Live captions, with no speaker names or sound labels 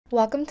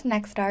Welcome to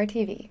Nexstar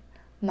TV.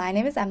 My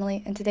name is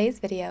Emily and today's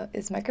video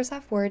is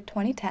Microsoft Word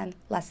 2010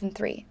 Lesson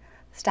 3,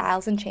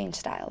 Styles and Change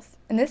Styles.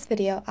 In this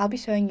video, I'll be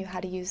showing you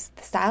how to use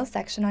the Styles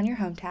section on your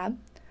Home tab.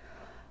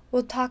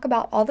 We'll talk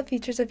about all the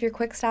features of your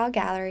Quick Style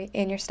Gallery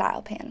and your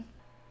Style Pan.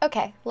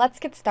 Okay, let's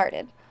get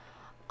started.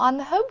 On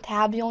the Home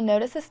tab, you'll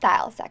notice a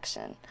Style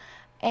section.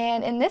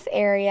 And in this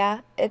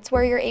area, it's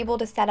where you're able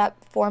to set up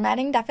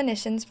formatting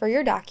definitions for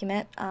your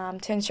document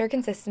to ensure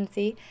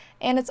consistency,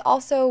 and it's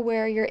also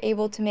where you're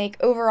able to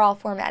make overall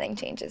formatting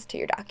changes to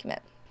your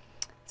document.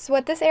 So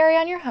what this area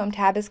on your Home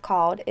tab is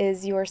called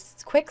is your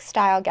Quick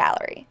Style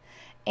Gallery.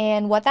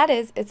 And what that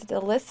is, it's a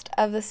list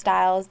of the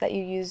styles that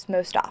you use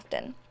most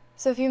often.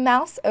 So if you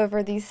mouse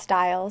over these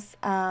styles,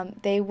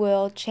 they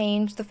will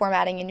change the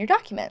formatting in your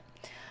document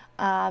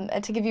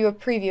and to give you a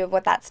preview of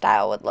what that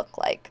style would look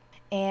like.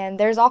 And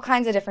there's all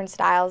kinds of different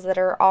styles that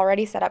are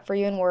already set up for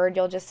you in Word.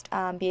 You'll just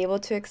be able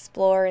to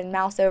explore and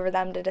mouse over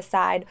them to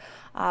decide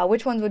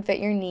which ones would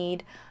fit your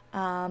need.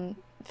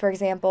 For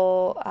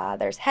example,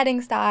 there's heading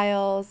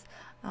styles,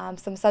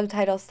 some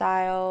subtitle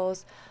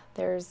styles,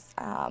 there's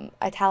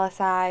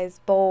italicized,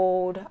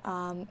 bold,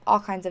 all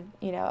kinds of,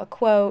 a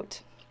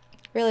quote,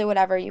 really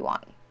whatever you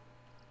want.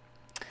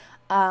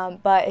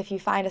 But if you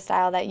find a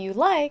style that you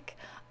like,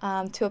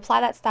 to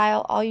apply that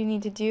style, all you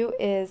need to do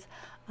is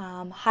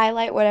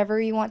highlight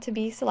whatever you want to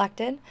be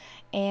selected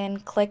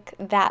and click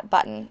that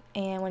button.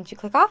 And once you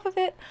click off of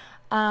it,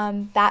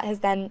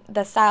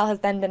 the style has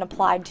then been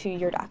applied to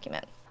your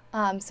document.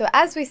 So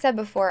as we said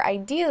before,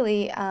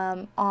 ideally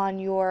on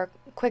your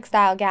Quick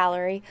Style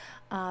Gallery,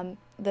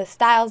 the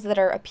styles that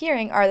are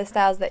appearing are the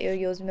styles that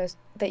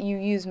you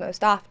use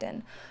most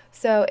often.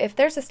 So if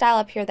there's a style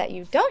up here that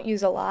you don't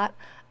use a lot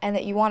and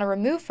that you want to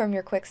remove from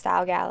your Quick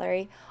Style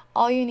Gallery,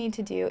 all you need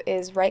to do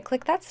is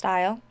right-click that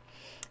style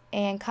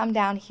and come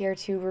down here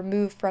to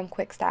remove from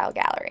Quick Style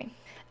Gallery.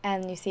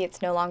 And you see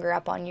it's no longer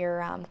up on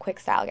your Quick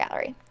Style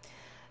Gallery.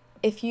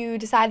 If you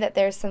decide that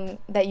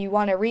that you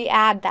want to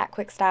re-add that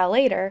quick style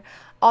later,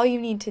 all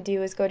you need to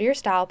do is go to your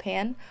Style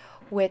Pan,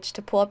 which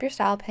to pull up your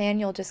Style Pan,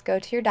 you'll just go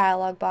to your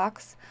dialog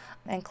box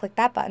and click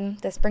that button.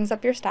 This brings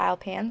up your Style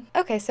Pan.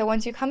 Okay, so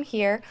once you come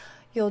here,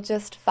 you'll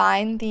just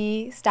find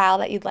the style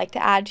that you'd like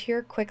to add to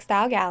your Quick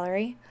Style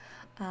Gallery,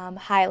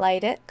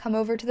 highlight it, come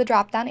over to the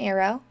drop-down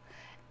arrow,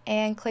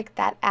 and click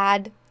that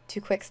Add to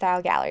Quick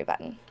Style Gallery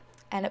button.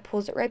 And it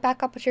pulls it right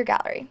back up with your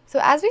gallery. So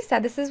as we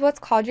said, this is what's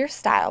called your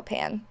Style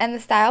Pan. And the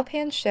Style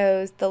Pan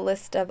shows the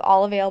list of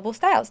all available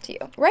styles to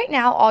you. Right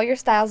now, all your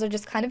styles are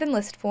just kind of in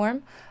list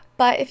form,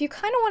 but if you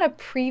kind of want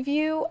to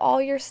preview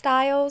all your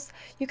styles,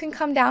 you can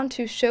come down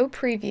to Show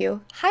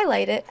Preview,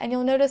 highlight it, and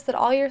you'll notice that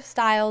all your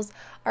styles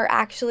are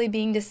actually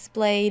being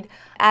displayed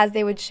as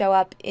they would show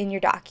up in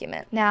your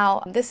document.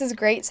 Now, this is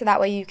great so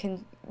that way you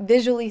can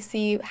visually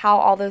see how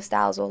all those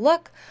styles will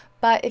look,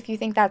 but if you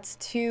think that's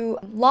too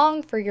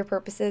long for your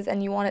purposes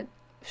and you want it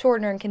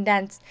shorter and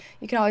condensed,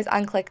 you can always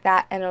unclick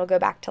that and it'll go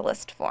back to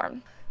list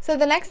form. So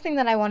the next thing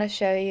that I want to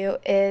show you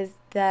is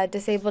the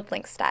disabled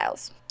link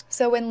styles.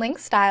 So when link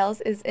styles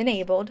is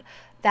enabled,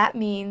 that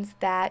means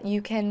that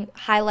you can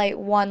highlight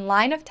one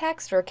line of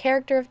text or a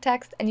character of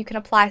text and you can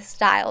apply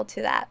style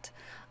to that.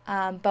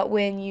 But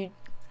when you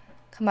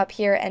come up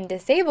here and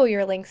disable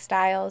your link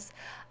styles,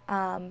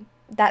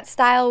 that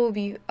style will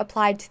be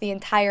applied to the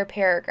entire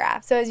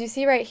paragraph. So as you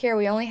see right here,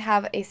 we only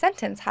have a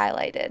sentence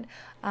highlighted.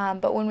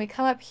 But when we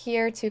come up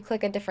here to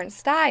click a different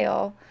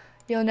style,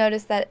 you'll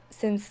notice that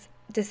since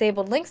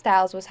disabled link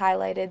styles was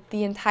highlighted,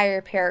 the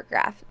entire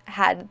paragraph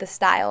had the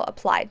style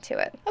applied to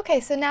it. Okay,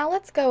 so now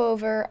let's go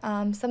over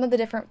some of the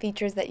different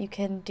features that you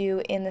can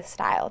do in the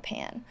Style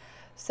Pan.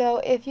 So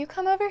if you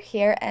come over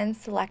here and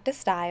select a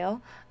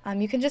style,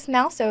 you can just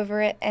mouse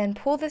over it and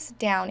pull this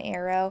down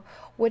arrow,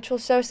 which will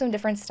show some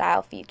different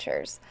style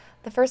features.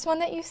 The first one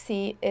that you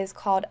see is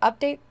called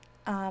Update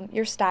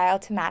your style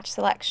to match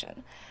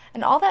selection.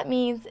 And all that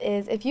means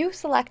is if you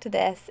select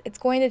this, it's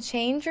going to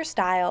change your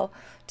style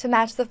to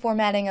match the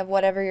formatting of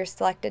whatever your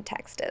selected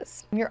text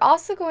is. You're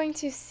also going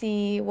to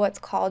see what's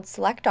called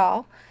Select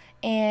All,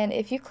 and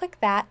if you click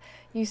that,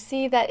 you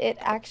see that it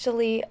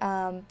actually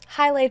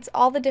highlights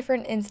all the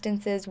different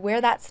instances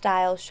where that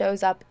style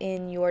shows up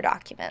in your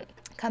document.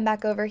 Come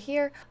back over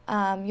here,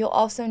 you'll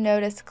also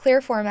notice Clear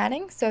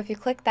Formatting, so if you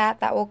click that,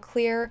 that will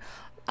clear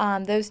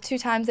those 2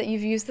 times that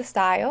you've used the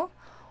style.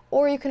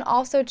 Or you can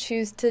also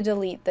choose to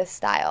delete this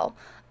style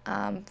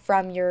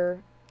from your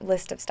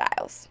list of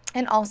styles.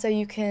 And also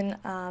you can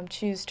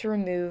choose to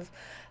remove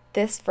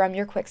this from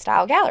your Quick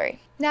Style Gallery.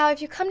 Now if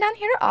you come down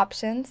here to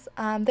Options,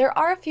 there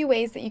are a few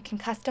ways that you can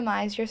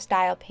customize your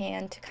Style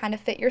Pan to kind of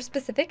fit your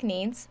specific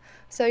needs.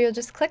 So you'll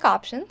just click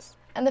Options,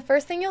 and the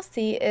first thing you'll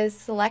see is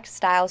Select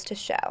Styles to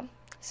Show.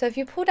 So if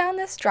you pull down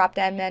this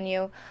drop-down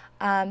menu,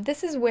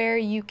 this is where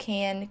you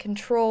can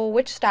control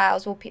which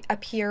styles will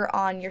appear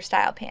on your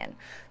Style Pan.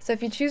 So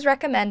if you choose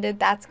Recommended,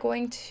 that's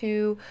going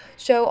to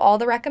show all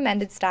the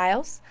recommended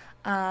styles,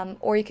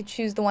 or you could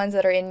choose the ones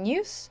that are in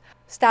use,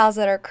 styles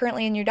that are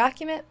currently in your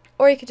document,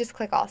 or you could just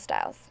click All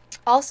Styles.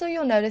 Also,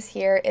 you'll notice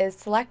here is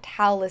Select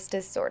How List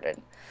is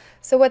Sorted.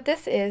 So what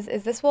this is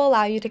this will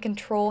allow you to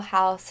control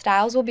how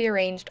styles will be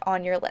arranged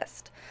on your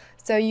list.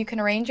 So you can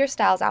arrange your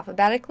styles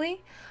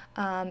alphabetically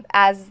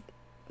as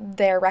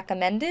they're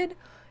recommended.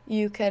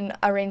 You can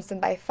arrange them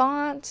by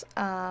font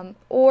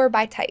or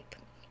by type.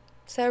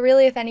 So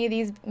really, if any of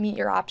these meet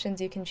your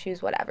options, you can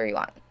choose whatever you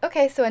want.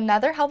 Okay, so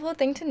another helpful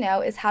thing to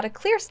know is how to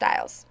clear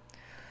styles.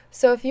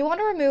 So if you want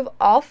to remove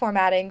all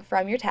formatting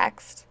from your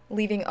text,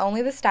 leaving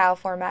only the style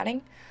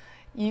formatting,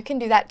 you can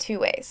do that two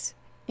ways.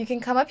 You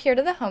can come up here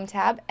to the Home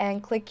tab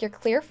and click your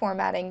Clear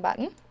Formatting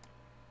button,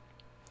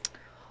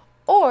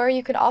 or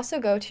you could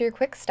also go to your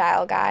Quick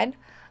Style Guide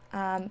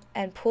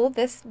and pull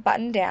this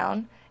button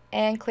down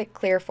and click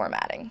Clear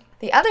Formatting.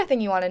 The other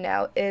thing you want to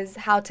know is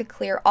how to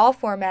clear all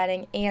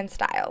formatting and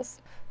styles.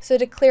 So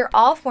to clear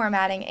all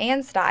formatting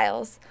and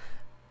styles,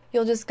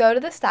 you'll just go to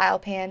the Style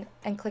pane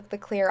and click the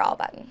Clear All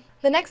button.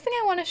 The next thing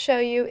I want to show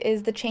you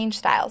is the Change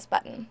Styles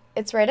button.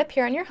 It's right up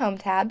here on your Home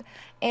tab,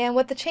 and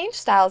what the Change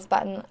Styles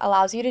button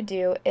allows you to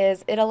do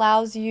is it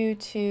allows you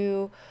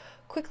to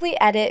quickly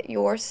edit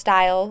your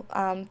style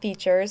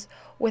features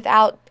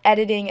without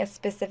editing a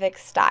specific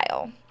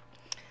style.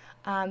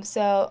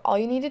 So all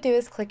you need to do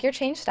is click your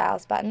Change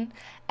Styles button,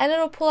 and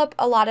it'll pull up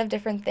a lot of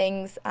different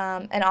things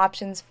and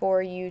options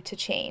for you to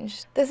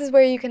change. This is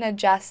where you can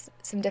adjust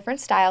some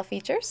different style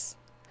features.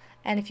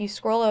 And if you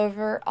scroll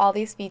over all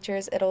these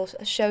features, it'll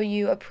show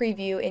you a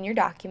preview in your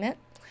document.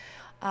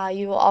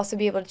 You will also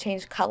be able to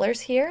change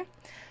colors here,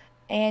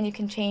 and you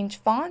can change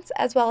fonts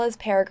as well as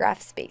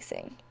paragraph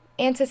spacing.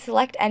 And to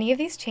select any of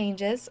these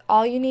changes,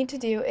 all you need to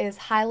do is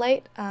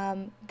highlight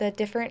the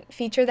different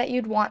feature that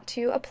you'd want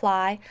to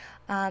apply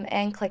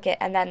and click it,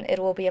 and then it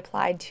will be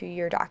applied to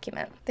your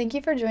document. Thank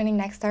you for joining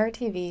Nextara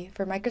TV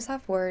for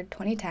Microsoft Word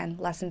 2010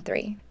 Lesson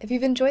 3. If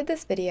you've enjoyed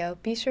this video,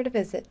 be sure to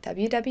visit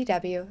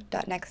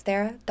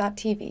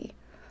www.nextara.tv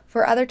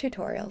for other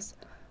tutorials,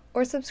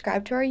 or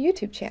subscribe to our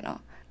YouTube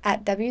channel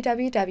at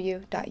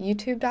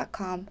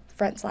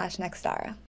www.youtube.com/Nextara.